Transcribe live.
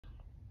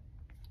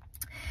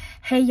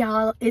Hey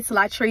y'all, it's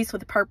Latrice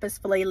with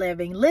Purposefully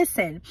Living.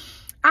 Listen,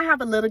 I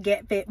have a little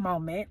Get Fit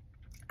moment.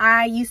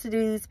 I used to do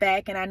this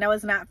back, and I know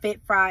it's not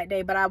Fit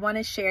Friday, but I want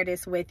to share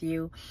this with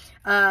you.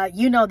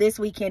 This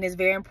weekend is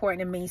very important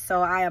to me,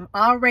 so I am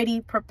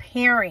already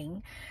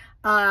preparing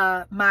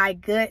my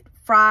Good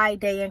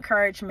Friday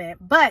encouragement.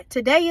 But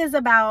today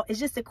it's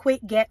just a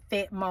quick Get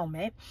Fit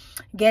moment,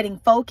 getting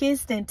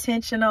focused,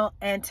 intentional,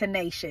 and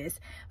tenacious.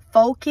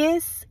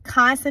 Focus,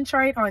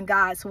 concentrate on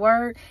God's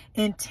word,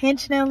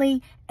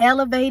 intentionally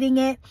elevating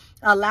it,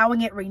 allowing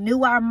it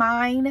renew our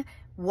mind,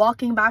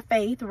 walking by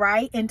faith,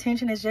 right?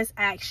 Intention is just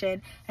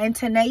action. And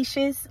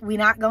tenacious, we're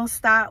not going to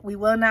stop. We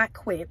will not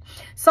quit.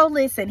 So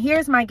listen,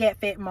 here's my Get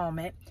Fit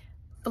moment.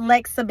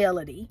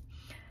 Flexibility.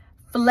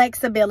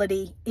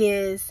 Flexibility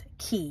is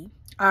key.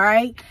 All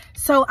right.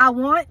 So I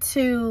want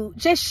to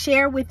just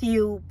share with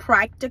you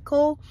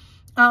practical,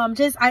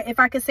 if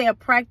I could say a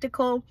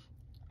practical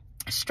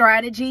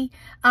strategy.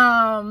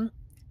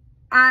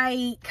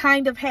 I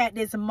kind of had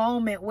this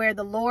moment where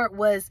the Lord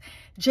was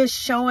just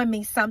showing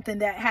me something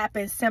that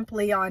happened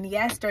simply on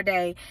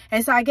yesterday.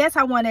 And so I guess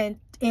I want to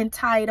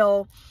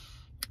entitle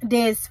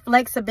this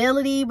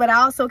Flexibility, but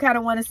I also kind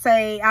of want to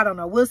say, I don't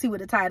know, we'll see what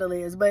the title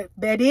is. But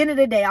at the end of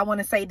the day, I want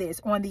to say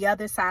this: on the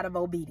other side of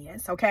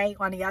obedience. Okay.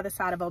 On the other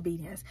side of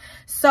obedience.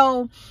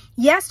 So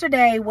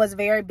yesterday was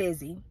very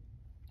busy.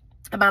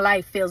 My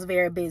life feels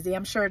very busy.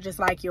 I'm sure just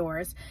like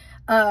yours.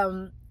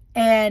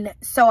 And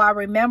so I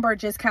remember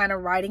just kind of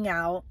writing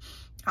out,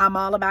 I'm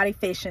all about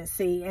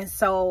efficiency. And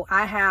so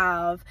I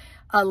have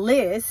a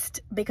list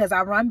because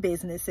I run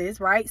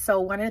businesses, right? So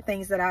one of the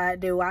things that I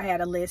do, I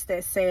had a list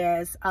that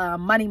says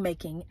money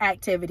making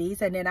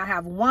activities. And then I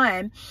have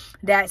one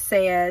that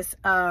says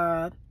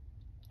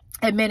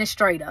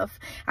administrative,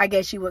 I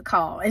guess you would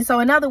call. And so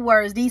in other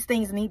words, these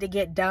things need to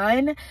get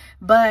done,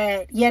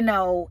 but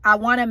I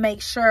want to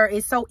make sure.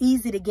 It's so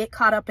easy to get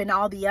caught up in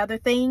all the other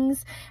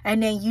things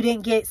and then you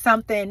didn't get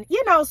something,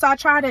 so I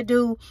try to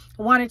do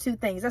one or two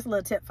things. That's a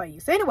little tip for you.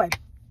 So anyway,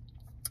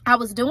 I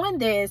was doing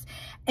this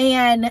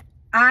and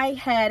I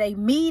had a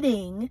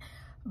meeting,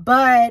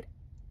 but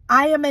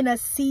I am in a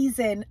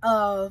season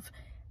of,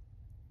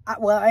 I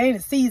ain't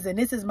a season,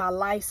 this is my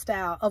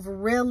lifestyle of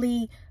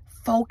really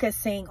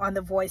focusing on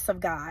the voice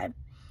of God,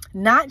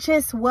 not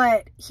just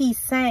what he's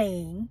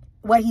saying,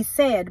 what he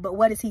said, but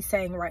what is he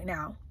saying right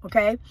now?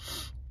 Okay.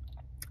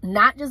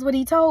 Not just what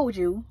he told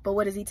you, but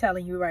what is he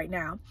telling you right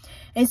now?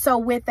 And so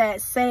with that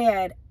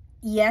said,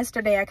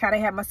 yesterday I kind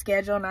of had my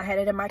schedule and I had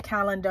it in my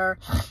calendar,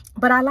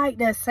 but I like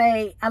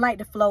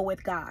to flow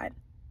with God.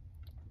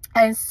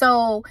 And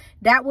so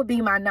that would be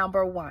my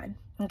number one.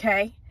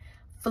 Okay.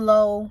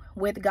 Flow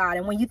with God.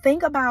 And when you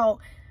think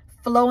about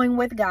flowing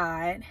with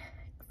God,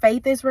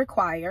 faith is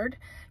required.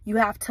 You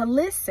have to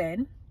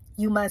listen.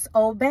 You must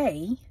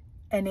obey,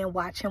 and then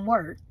watch him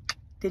work.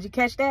 Did you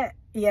catch that?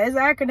 Yeah, it's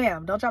an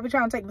acronym. Don't y'all be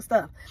trying to take my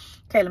stuff.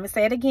 Okay, let me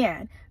say it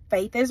again.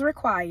 Faith is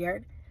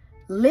required.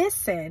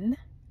 Listen,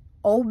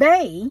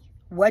 obey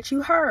what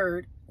you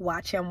heard,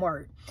 watch him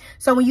work.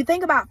 So when you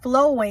think about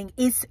flowing,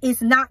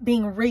 it's not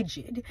being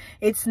rigid.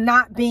 It's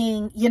not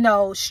being,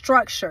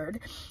 structured.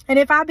 And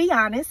if I be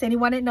honest,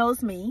 anyone that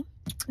knows me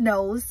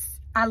knows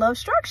I love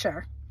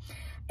structure.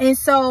 And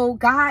so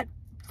God,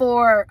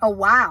 for a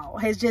while,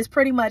 has just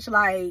pretty much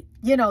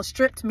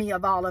stripped me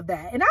of all of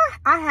that. And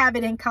I have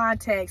it in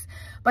context,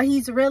 but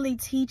he's really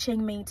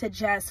teaching me to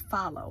just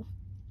follow,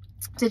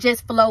 to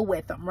just flow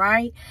with him,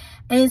 right?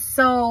 And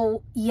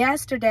so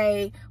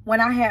yesterday, when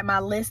I had my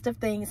list of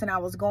things and I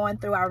was going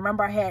through, I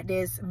remember I had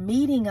this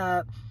meeting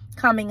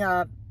coming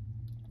up.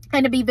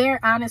 And to be very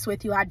honest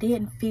with you, I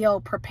didn't feel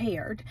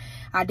prepared.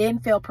 I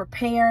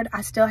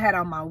still had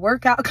on my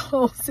workout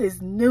clothes. It's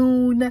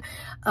noon.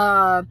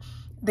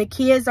 The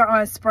kids are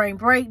on spring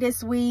break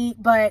this week,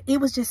 but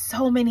it was just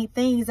so many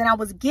things and I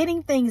was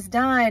getting things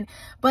done.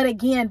 But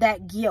again,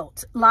 that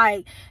guilt,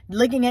 like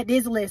looking at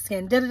this list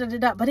and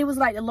but it was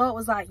like the Lord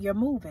was like, you're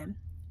moving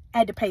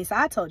at the pace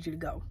I told you to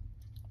go.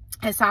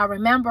 And so I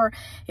remember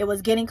it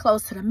was getting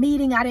close to the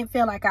meeting. I didn't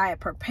feel like I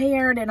had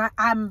prepared. And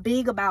I'm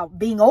big about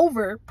being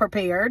over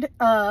prepared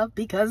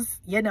because,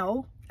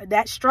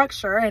 that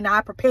structure, and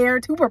I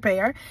prepared to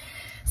prepare.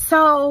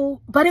 So,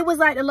 but it was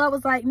like the Lord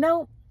was like,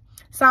 no.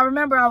 So I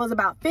remember I was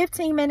about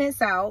 15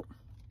 minutes out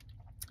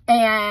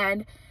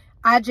and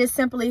I just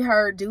simply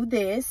heard, do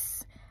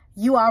this.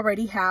 You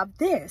already have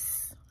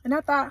this. And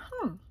I thought,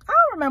 I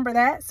don't remember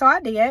that. So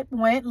I did,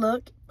 went,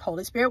 look,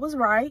 Holy Spirit was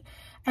right.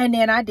 And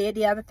then I did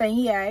the other thing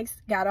he asked,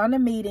 got on the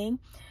meeting,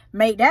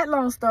 made that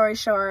long story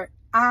short.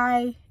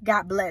 I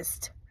got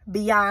blessed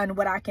beyond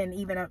what I can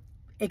even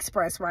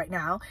express right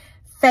now.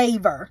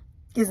 Favor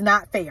is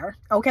not fair.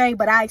 Okay.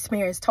 But I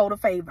experienced total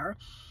favor.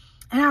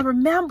 And I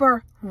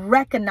remember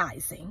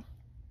recognizing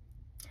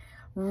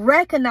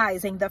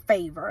the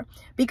favor,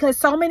 because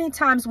so many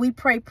times we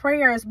pray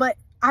prayers, but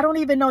I don't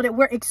even know that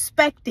we're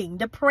expecting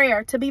the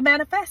prayer to be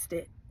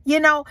manifested.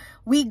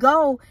 We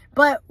go,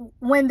 but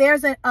when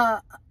there's an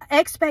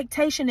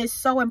expectation is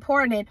so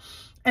important.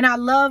 And I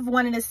love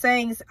one of the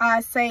sayings.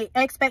 I say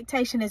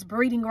expectation is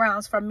breeding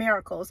grounds for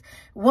miracles.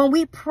 When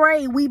we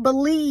pray, we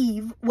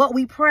believe what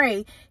we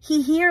pray.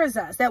 He hears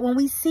us. That when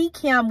we seek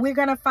him, we're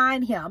going to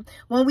find him.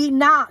 When we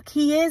knock,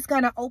 he is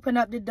going to open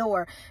up the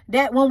door.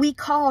 That when we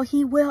call,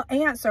 he will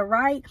answer,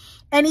 right?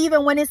 And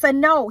even when it's a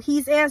no,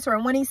 he's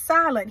answering. When he's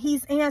silent,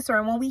 he's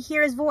answering. When we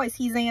hear his voice,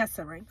 he's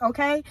answering.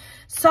 Okay.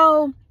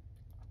 So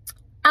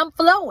I'm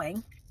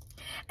flowing.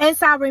 And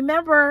so I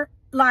remember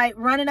like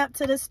running up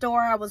to the store.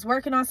 I was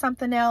working on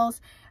something else.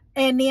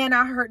 And then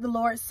I heard the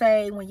Lord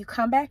say, when you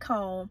come back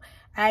home,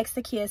 ask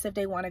the kids if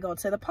they want to go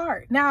to the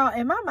park. Now,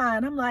 in my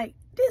mind, I'm like,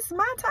 this is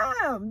my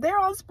time. They're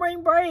on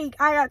spring break.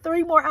 I got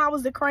 3 more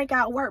hours to crank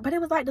out work. But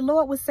it was like the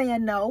Lord was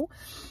saying, no,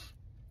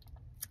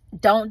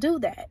 don't do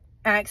that.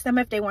 Ask them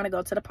if they want to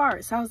go to the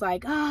park. So I was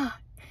like, ah.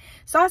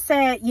 So I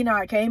said, you know,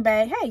 I came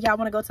back. Hey, y'all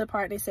want to go to the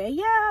park? They said,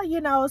 yeah, you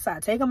know. So I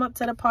take them up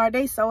to the park.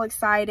 They so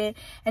excited.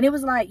 And it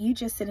was like, you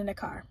just sit in the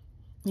car.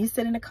 You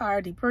sit in the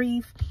car,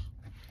 debrief,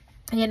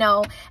 you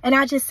know. And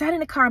I just sat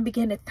in the car and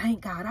began to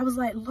thank God. I was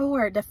like,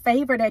 Lord, the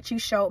favor that you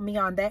showed me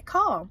on that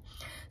call.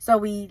 So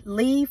we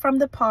leave from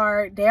the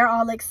park. They're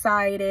all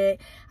excited.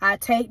 I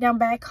take them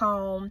back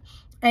home.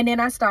 And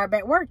then I start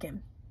back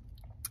working.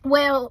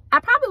 Well, I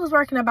probably was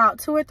working about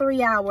 2 or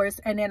 3 hours.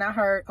 And then I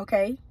heard,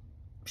 okay,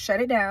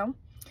 shut it down.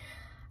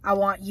 I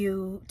want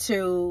you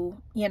to,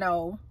 you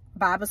know,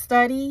 Bible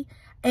study.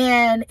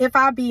 And if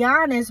I be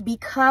honest,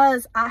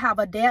 because I have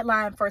a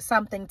deadline for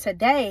something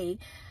today,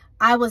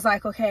 I was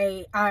like,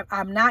 okay,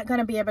 I'm not going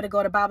to be able to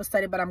go to Bible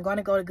study, but I'm going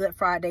to go to Good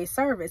Friday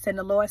service. And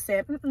the Lord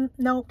said,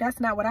 no, that's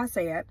not what I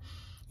said.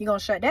 You're going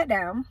to shut that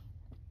down.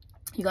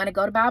 You're going to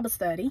go to Bible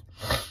study.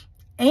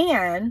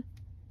 And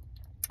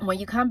when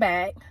you come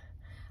back,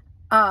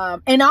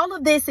 and all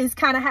of this is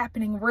kind of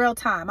happening real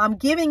time. I'm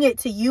giving it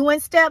to you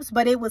in steps,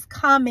 but it was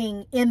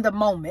coming in the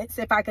moments,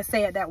 if I could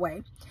say it that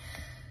way.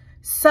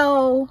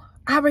 So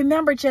I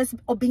remember just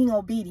being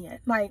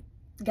obedient, like,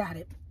 got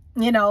it,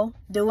 you know,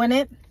 doing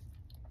it.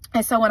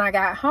 And so when I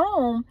got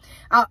home,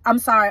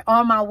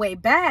 on my way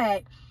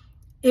back,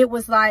 it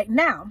was like,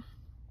 now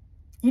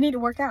you need to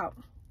work out.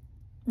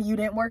 You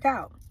didn't work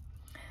out.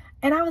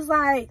 And I was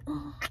like,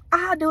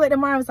 I'll do it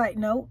tomorrow. I was like,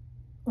 nope,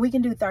 we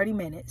can do 30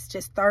 minutes,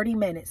 just 30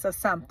 minutes or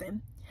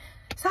something.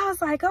 So I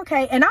was like,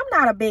 okay. And I'm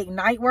not a big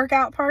night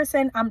workout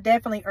person. I'm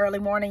definitely early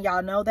morning.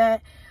 Y'all know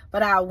that.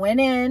 But I went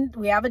in,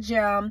 we have a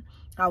gym.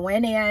 I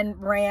went in,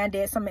 ran,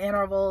 did some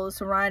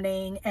intervals,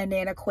 running, and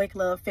then a quick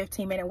little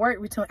 15-minute work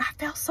routine. I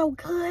felt so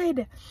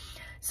good.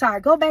 So I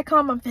go back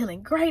home. I'm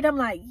feeling great. I'm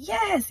like,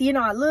 yes. You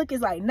know, I look,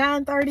 it's like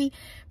 9:30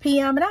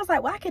 p.m. And I was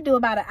like, well, I could do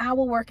about an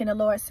hour work. And the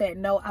Lord said,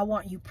 no, I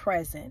want you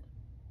present.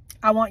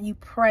 I want you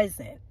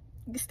present.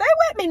 Stay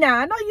with me now.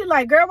 I know you're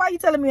like, girl, why are you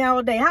telling me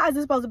all day? How is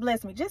this supposed to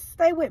bless me? Just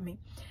stay with me.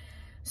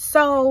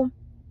 So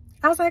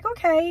I was like,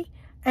 okay.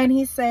 And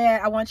he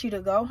said, I want you to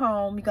go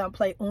home. You're going to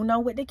play Uno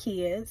with the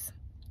kids.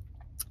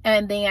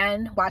 And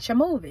then watch a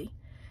movie.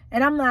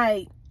 And I'm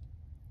like,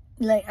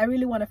 I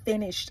really want to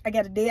finish. I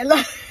got a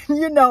deadline,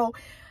 you know,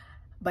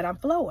 but I'm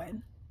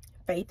flowing.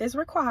 Faith is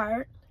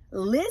required.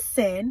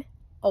 Listen,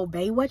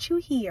 obey what you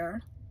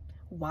hear,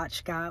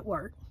 watch God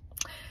work.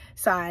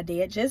 So I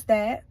did just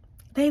that.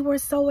 They were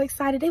so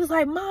excited. They was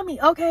like,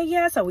 mommy, okay,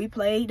 yeah. So we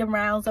played the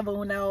rounds of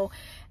Uno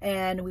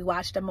and we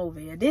watched a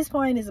movie. At this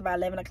point, it's about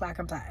 11 o'clock.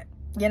 I'm tired,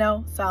 you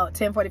know, so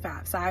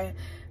 10:45. So I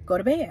go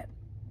to bed.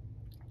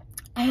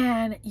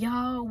 And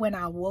y'all, when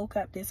I woke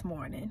up this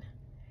morning,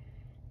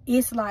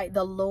 it's like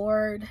the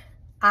Lord,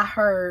 I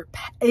heard,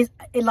 it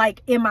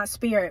like in my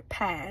spirit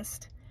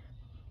passed.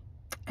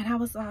 And I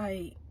was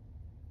like,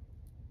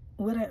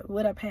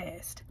 what a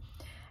passed.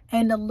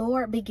 And the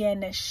Lord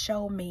began to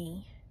show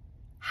me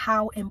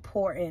how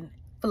important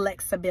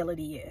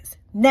flexibility is.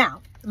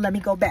 Now, let me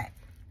go back.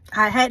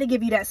 I had to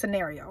give you that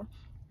scenario.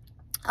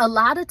 A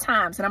lot of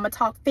times, and I'm going to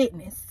talk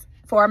fitness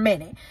for a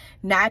minute,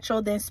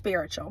 natural then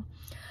spiritual.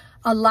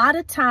 A lot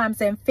of times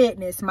in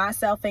fitness,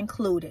 myself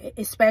included,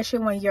 especially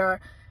when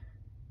you're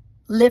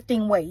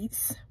lifting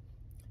weights,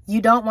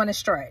 you don't want to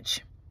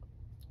stretch.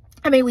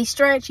 I mean, we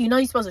stretch, you know,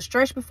 you're supposed to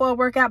stretch before a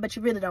workout, but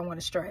you really don't want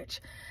to stretch.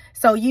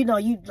 So, you know,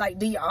 you like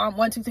do your arm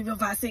 1, 2, 3, 4,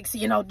 5, 6,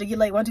 you know, do your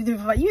leg 1, 2, 3,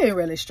 4, 5. You ain't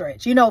really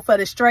stretch, you know, for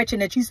the stretching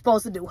that you're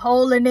supposed to do,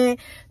 holding it,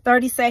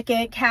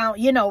 30-second count,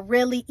 you know,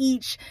 really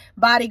each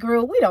body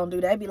group. We don't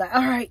do that. Be like,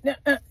 all right,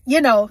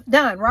 you know,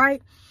 done,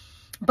 right?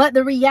 But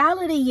the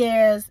reality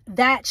is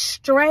that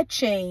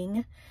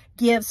stretching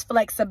gives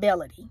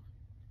flexibility,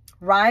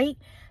 right?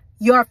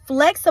 Your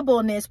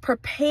flexibleness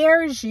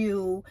prepares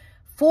you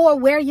for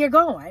where you're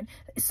going.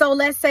 So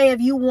let's say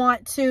if you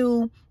want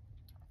to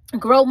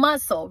grow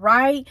muscle,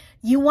 right?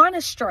 You want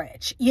to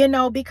stretch, you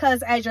know,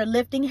 because as you're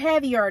lifting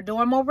heavier or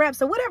doing more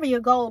reps or whatever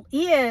your goal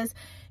is,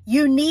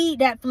 you need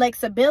that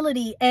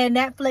flexibility, and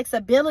that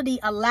flexibility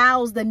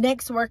allows the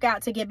next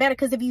workout to get better.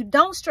 Because if you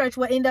don't stretch,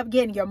 what end up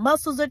getting, your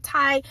muscles are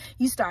tight,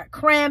 you start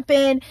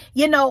cramping,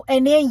 you know,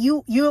 and then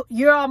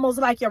you're almost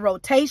like your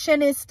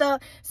rotation is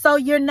stuck. So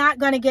you're not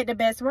going to get the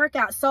best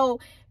workout. So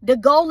the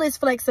goal is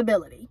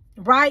flexibility.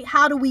 right?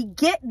 How do we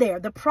get there?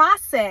 The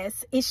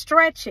process is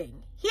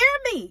stretching. Hear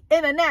me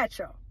in a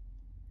natural.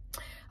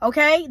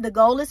 Okay, the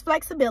goal is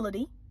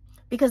flexibility,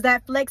 because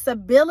that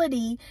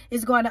flexibility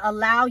is going to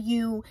allow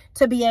you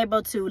to be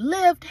able to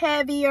lift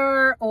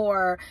heavier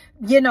or,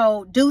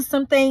 do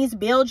some things,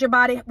 build your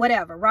body,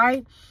 whatever,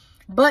 right?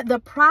 But the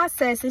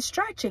process is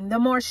stretching. The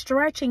more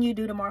stretching you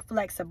do, the more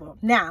flexible.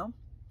 Now,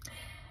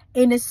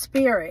 in the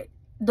spirit,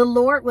 the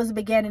Lord was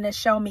beginning to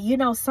show me,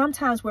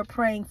 sometimes we're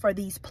praying for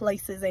these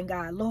places in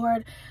God.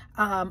 Lord,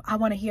 I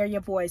want to hear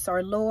your voice,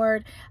 or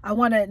Lord, I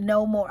want to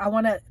know more. I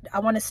want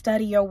to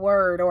study your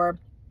word. Or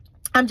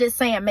I'm just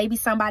saying, maybe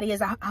somebody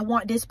is, I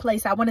want this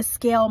place. I want to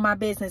scale my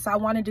business. I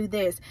want to do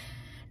this.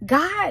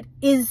 God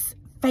is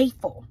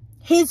faithful.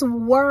 His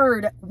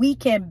word we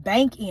can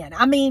bank in.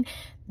 I mean,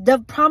 the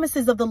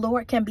promises of the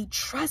Lord can be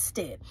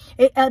trusted.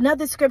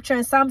 Another scripture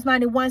in Psalms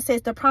 91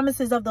 says the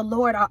promises of the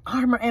Lord are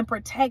armor and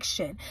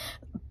protection.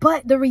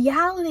 But the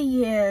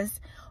reality is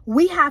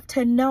we have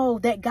to know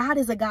that God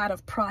is a God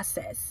of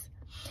process,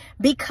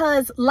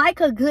 because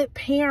like a good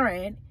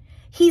parent,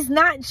 he's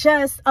not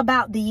just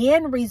about the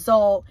end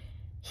result.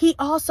 He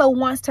also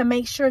wants to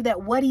make sure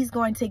that what he's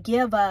going to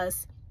give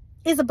us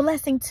is a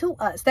blessing to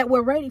us, that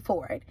we're ready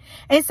for it.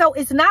 And so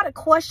it's not a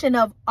question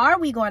of, are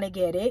we going to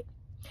get it?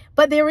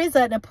 But there is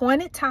an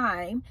appointed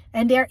time,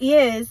 and there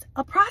is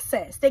a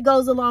process that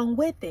goes along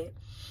with it.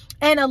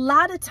 And a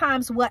lot of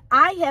times what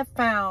I have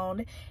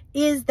found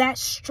is that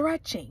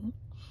stretching.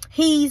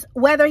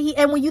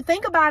 And when you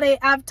think about it,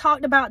 I've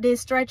talked about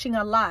this stretching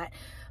a lot,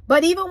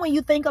 but even when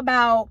you think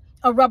about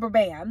a rubber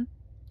band,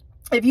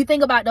 if you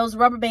think about those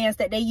rubber bands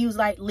that they use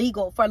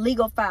for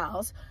legal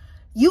files,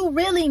 you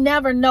really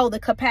never know the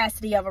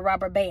capacity of a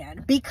rubber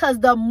band, because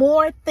the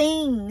more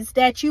things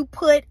that you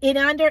put it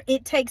under,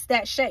 it takes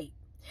that shape.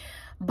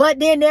 But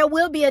then there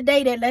will be a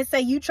day that, let's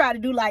say you try to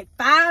do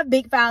 5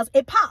 big files,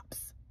 it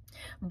pops.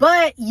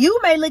 But you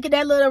may look at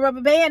that little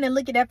rubber band and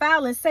look at that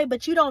file and say,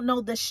 but you don't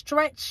know the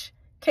stretch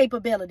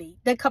capability,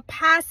 the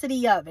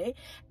capacity of it.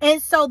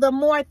 And so the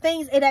more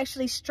things, it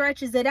actually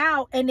stretches it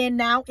out, and then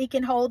now it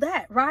can hold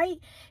that, right?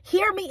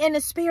 Hear me in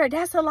the spirit.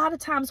 That's a lot of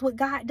times what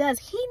God does.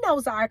 He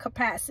knows our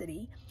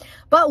capacity,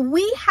 but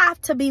we have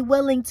to be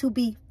willing to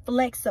be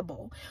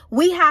flexible.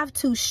 We have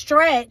to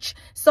stretch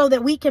so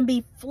that we can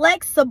be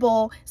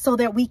flexible, so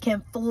that we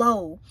can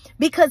flow,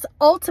 because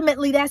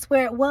ultimately that's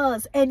where it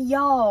was. And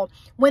y'all,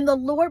 when the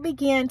Lord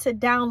began to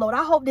download,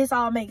 I hope this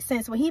all makes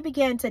sense. When he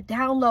began to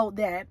download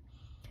that,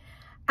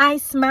 I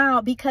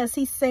smiled, because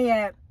he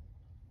said,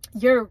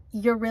 you're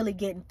really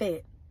getting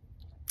fit.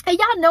 And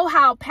y'all know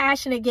how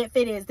passionate Get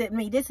Fit is to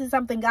me. This is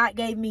something God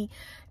gave me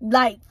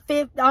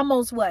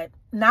almost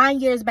 9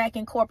 years back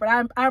in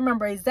corporate. I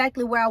remember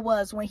exactly where I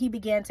was when he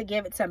began to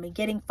give it to me,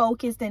 getting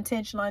focused,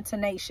 intentional, and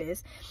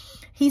tenacious.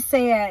 He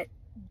said,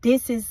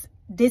 this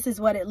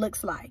is what it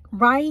looks like,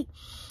 right?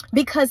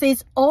 Because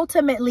it's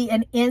ultimately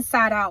an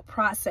inside out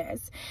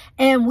process.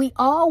 And we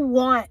all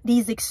want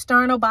these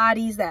external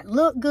bodies that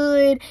look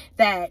good,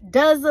 that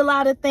does a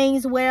lot of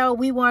things well.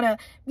 We want to,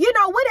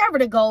 whatever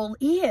the goal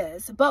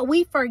is, but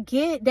we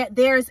forget that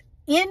there's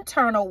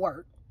internal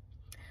work.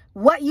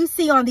 What you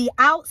see on the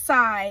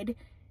outside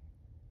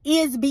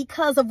is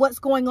because of what's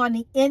going on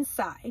the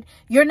inside.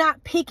 You're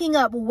not picking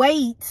up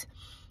weight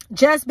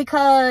just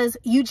because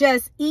you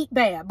just eat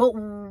bad. But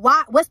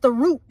why? What's the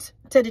root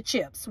to the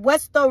chips?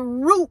 What's the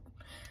root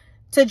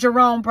to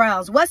Jerome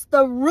Brown's? What's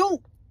the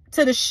root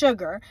to the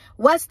sugar?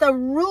 What's the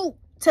root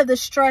to the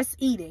stress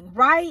eating,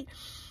 right?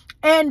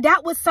 And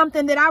that was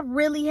something that I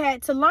really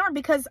had to learn,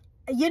 because,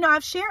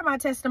 I've shared my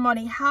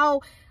testimony,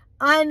 how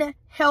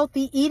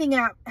unhealthy eating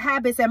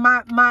habits, and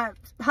my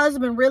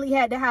husband really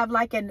had to have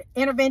an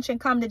intervention,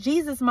 come to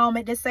Jesus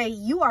moment to say,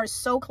 you are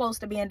so close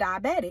to being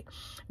diabetic,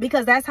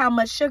 because that's how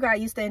much sugar I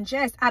used to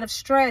ingest out of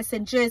stress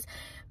and just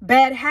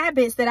bad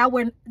habits that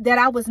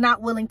I was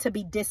not willing to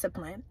be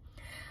disciplined.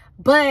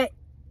 But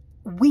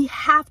we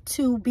have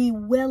to be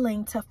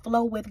willing to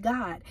flow with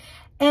God.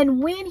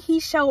 And when he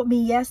showed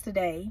me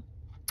yesterday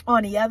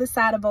on the other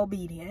side of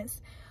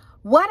obedience,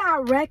 what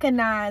I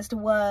recognized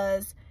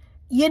was,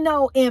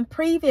 in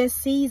previous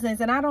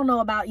seasons, and I don't know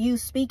about you,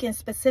 speaking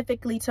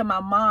specifically to my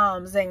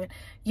moms and,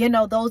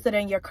 those that are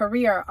in your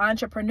career,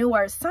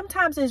 entrepreneurs,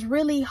 sometimes it's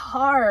really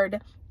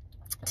hard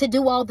to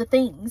do all the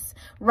things,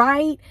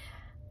 right?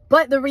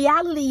 But the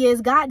reality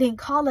is God didn't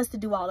call us to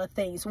do all the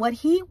things. What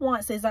he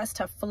wants is us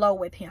to flow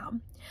with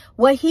him.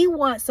 What he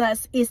wants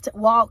us is to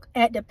walk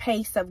at the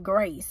pace of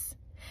grace,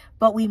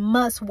 but we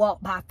must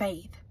walk by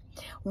faith.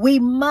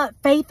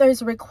 Faith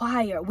is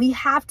required. We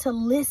have to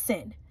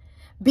listen,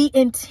 be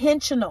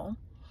intentional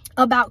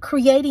about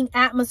creating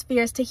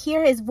atmospheres to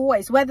hear his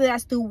voice, whether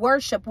that's through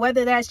worship,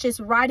 whether that's just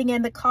riding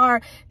in the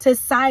car to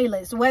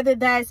silence, whether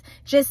that's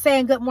just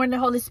saying good morning to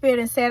Holy Spirit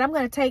and saying, I'm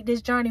going to take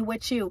this journey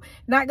with you.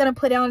 Not going to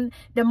put on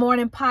the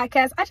morning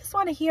podcast. I just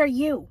want to hear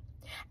you.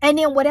 And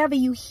then whatever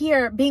you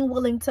hear, being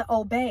willing to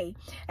obey.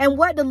 And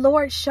what the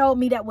Lord showed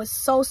me that was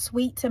so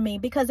sweet to me,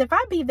 because if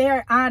I be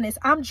very honest,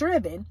 I'm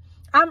driven.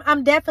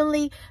 I'm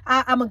definitely,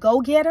 I'm a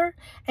go-getter.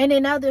 And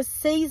in other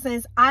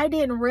seasons, I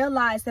didn't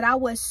realize that I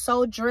was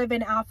so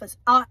driven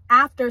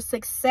after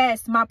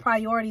success, my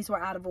priorities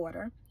were out of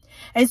order.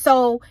 And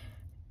so,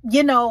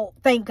 you know,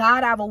 thank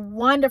God I have a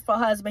wonderful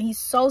husband. He's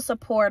so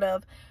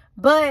supportive.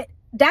 But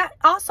that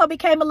also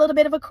became a little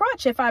bit of a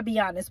crutch, if I be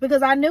honest,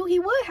 because I knew he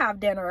would have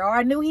dinner, or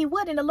I knew he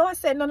would. And the Lord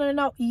said,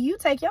 no, you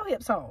take your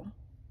hips home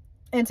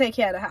and take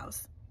care of the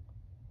house.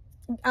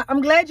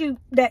 I'm glad you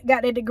got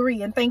that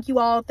degree, and thank you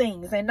all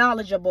things and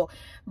knowledgeable.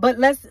 But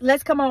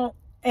let's come on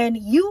and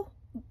you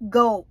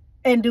go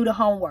and do the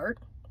homework.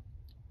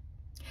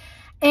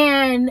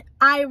 And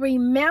I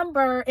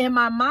remember in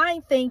my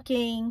mind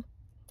thinking,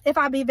 if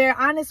I be very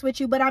honest with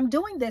you, but I'm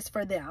doing this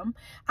for them.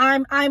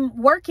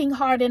 I'm working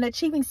hard and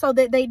achieving so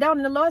that they don't.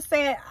 And the Lord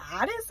said,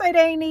 I didn't say they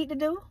ain't need to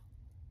do.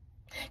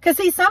 Because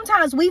see,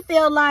 sometimes we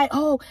feel like,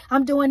 oh,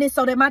 I'm doing this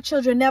so that my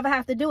children never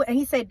have to do it. And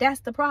he said,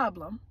 that's the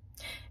problem.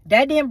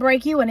 That didn't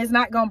break you, and it's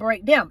not going to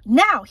break them.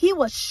 Now, he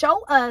will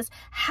show us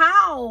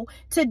how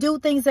to do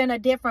things in a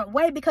different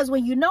way, because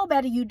when you know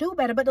better, you do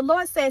better. But the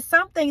Lord says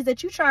some things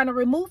that you're trying to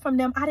remove from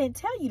them, I didn't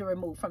tell you to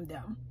remove from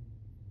them.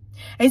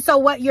 And so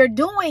what you're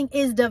doing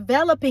is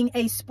developing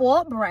a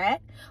spoiled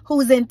brat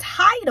who's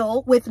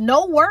entitled with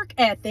no work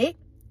ethic.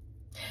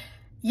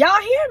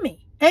 Y'all hear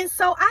me? And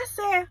so I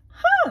said,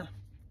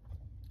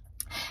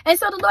 And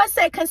so the Lord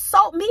said,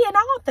 consult me in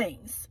all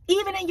things,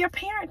 even in your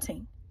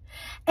parenting.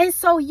 And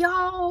so,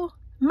 y'all,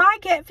 my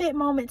get fit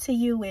moment to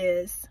you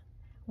is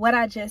what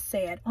I just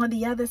said on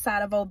the other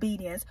side of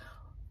obedience.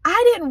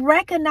 I didn't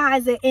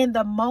recognize it in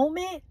the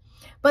moment,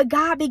 but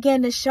God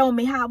began to show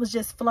me how I was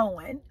just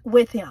flowing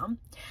with him,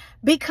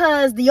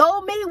 because the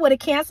old me would have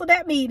canceled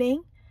that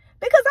meeting,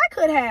 because I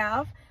could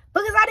have,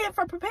 because I didn't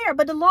prepare.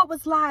 But the Lord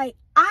was like,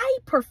 I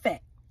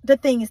perfect the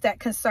things that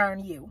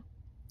concern you.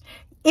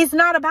 It's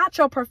not about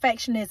your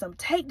perfectionism.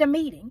 Take the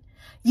meeting.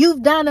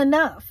 You've done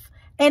enough.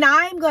 And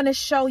I'm going to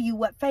show you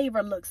what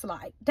favor looks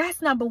like.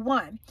 That's number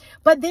one.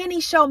 But then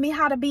he showed me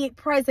how to be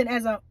present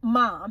as a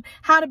mom,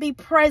 how to be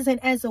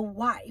present as a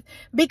wife,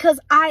 because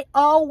I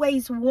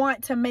always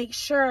want to make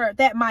sure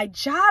that my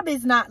job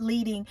is not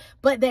leading,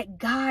 but that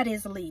God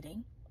is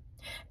leading.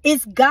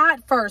 It's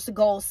God first,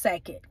 goal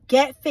second.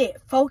 Get fit,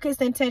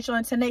 focused, intentional,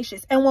 and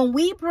tenacious. And when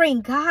we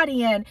bring God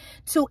in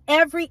to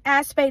every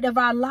aspect of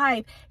our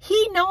life,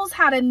 he knows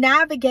how to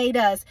navigate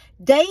us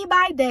day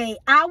by day,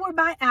 hour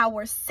by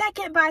hour,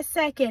 second by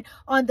second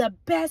on the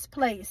best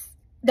place,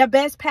 the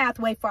best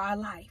pathway for our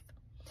life.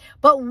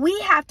 But we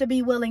have to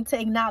be willing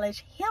to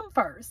acknowledge him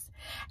first.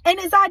 And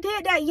as I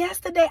did that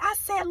yesterday, I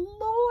said,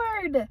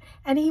 Lord,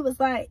 and he was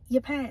like,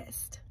 you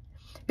passed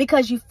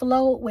because you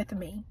flowed with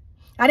me.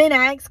 I didn't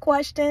ask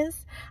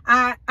questions.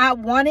 I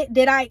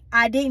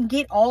didn't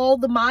get all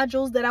the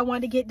modules that I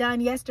wanted to get done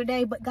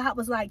yesterday, but God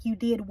was like, you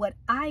did what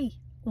I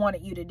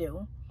wanted you to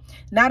do.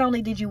 Not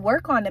only did you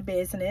work on the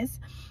business,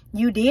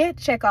 you did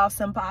check off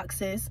some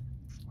boxes,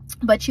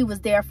 but you was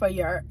there for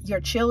your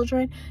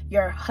children,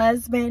 your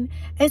husband.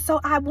 And so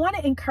I want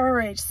to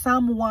encourage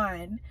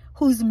someone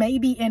who's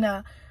maybe in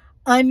a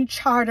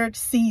uncharted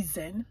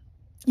season.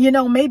 You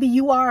know, maybe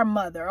you are a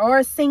mother or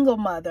a single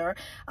mother,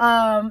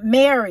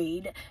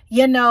 married,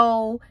 you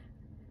know,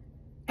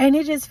 and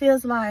it just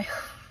feels like,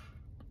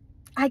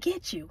 I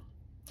get you.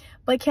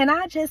 But can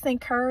I just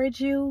encourage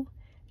you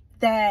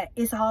that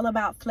it's all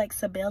about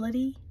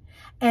flexibility?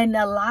 And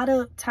a lot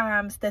of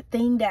times the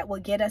thing that will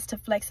get us to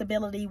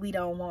flexibility, we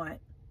don't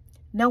want.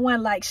 No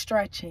one likes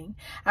stretching.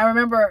 I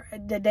remember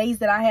the days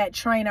that I had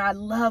trainer. I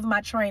love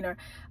my trainer.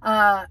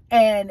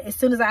 And as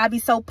soon as I be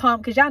so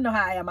pumped, because y'all know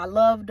how I am. I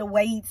love the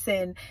weights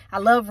and I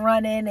love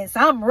running. And so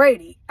I'm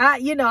ready.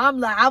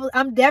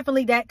 I'm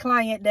definitely that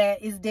client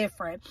that is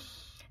different.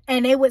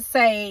 And they would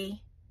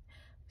say,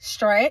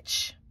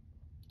 stretch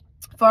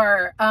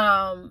for,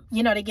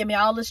 they give me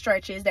all the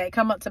stretches that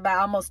come up to about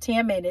almost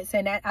 10 minutes.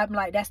 And I'm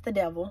like, that's the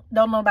devil.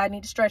 Don't nobody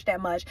need to stretch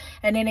that much.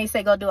 And then they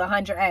say, go do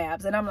 100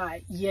 abs. And I'm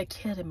like, you're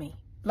kidding me.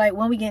 Like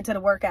when we get into the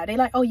workout, they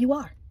like, oh, you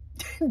are.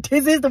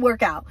 This is the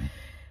workout.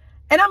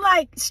 And I'm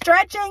like,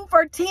 stretching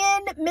for 10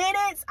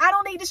 minutes? I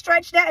don't need to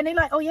stretch that. And they're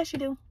like, oh, yes, you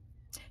do.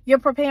 You're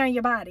preparing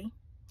your body.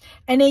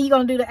 And then you're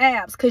going to do the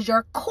abs because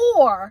your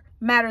core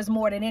matters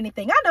more than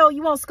anything. I know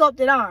you want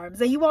sculpted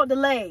arms and you want the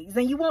legs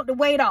and you want the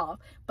weight off,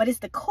 but it's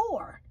the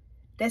core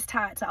that's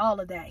tied to all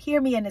of that. Hear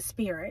me in the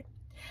spirit.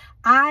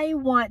 I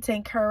want to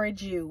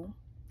encourage you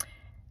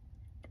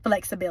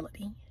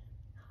flexibility,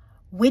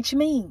 which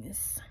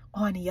means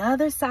on the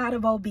other side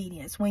of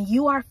obedience, when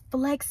you are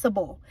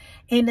flexible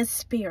in the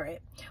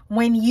spirit,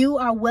 when you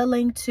are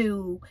willing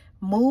to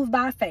move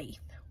by faith,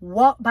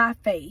 walk by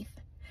faith,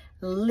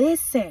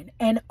 listen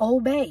and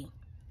obey,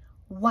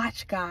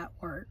 watch God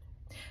work.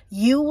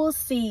 You will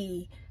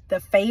see the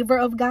favor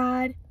of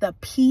God, the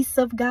peace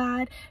of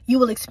God. You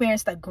will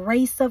experience the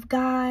grace of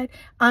God,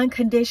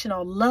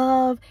 unconditional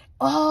love,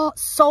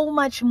 so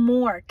much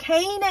more.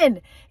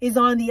 Canaan is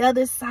on the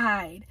other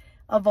side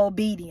of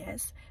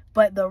obedience,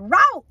 but the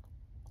route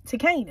to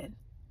Canaan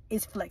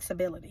is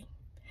flexibility.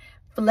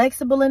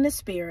 Flexible in the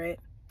spirit,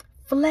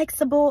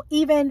 flexible,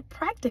 even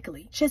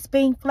practically, just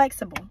being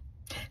flexible.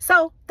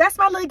 So that's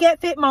my little Get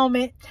Fit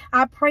moment.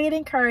 I pray it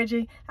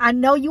encouraging. I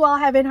know you all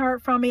haven't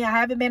heard from me. I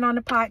haven't been on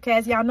the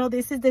podcast. Y'all know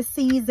this is the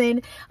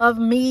season of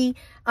me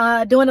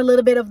doing a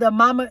little bit of the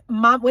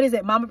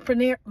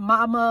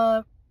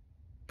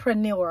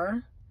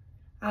mamapreneur.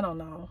 I don't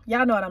know.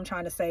 Y'all know what I'm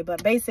trying to say,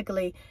 but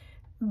basically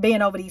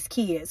being over these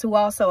kids who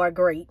also are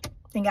great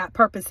and got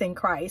purpose in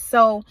Christ.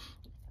 So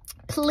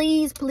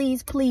please,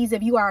 please, please,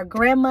 if you are a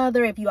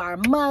grandmother, if you are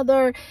a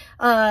mother,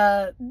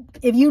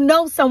 if you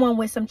know someone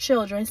with some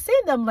children,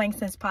 send them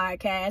Langston's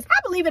podcast. I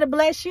believe it'll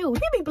bless you.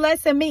 He be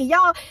blessing me.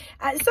 Y'all,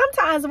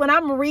 sometimes when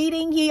I'm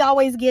reading, he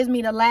always gives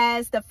me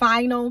the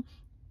final.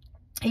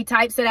 He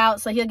types it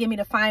out, so he'll give me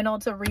the final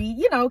to read,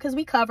 you know, because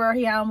we cover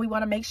him. We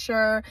want to make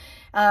sure,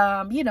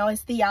 you know,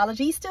 his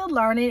theology. He's still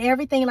learning.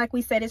 Everything, like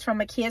we said, is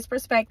from a kid's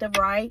perspective,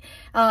 right?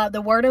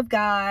 The Word of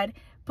God.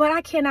 But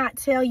I cannot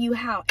tell you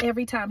how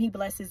every time he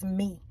blesses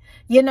me,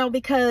 you know,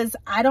 because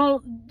I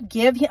don't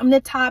give him the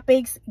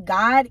topics.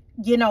 God,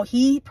 you know,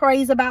 he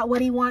prays about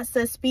what he wants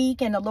to speak,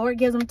 and the Lord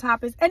gives him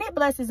topics, and it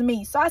blesses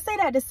me. So I say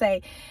that to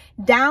say,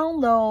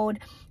 download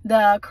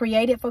the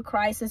Created for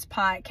Crisis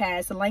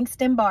podcast,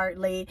 Langston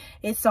Bartley.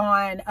 It's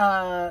on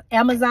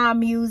Amazon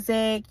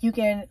Music. You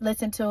can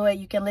listen to it.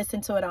 You can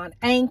listen to it on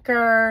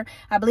Anchor.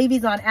 I believe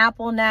he's on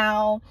Apple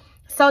now.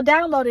 So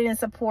download it and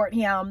support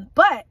him.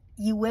 But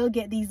you will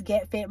get these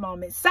Get Fit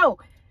moments. So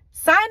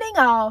signing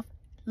off,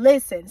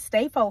 listen,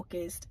 stay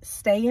focused,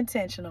 stay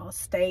intentional,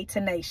 stay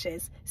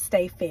tenacious,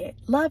 stay fit.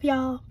 Love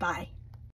y'all. Bye.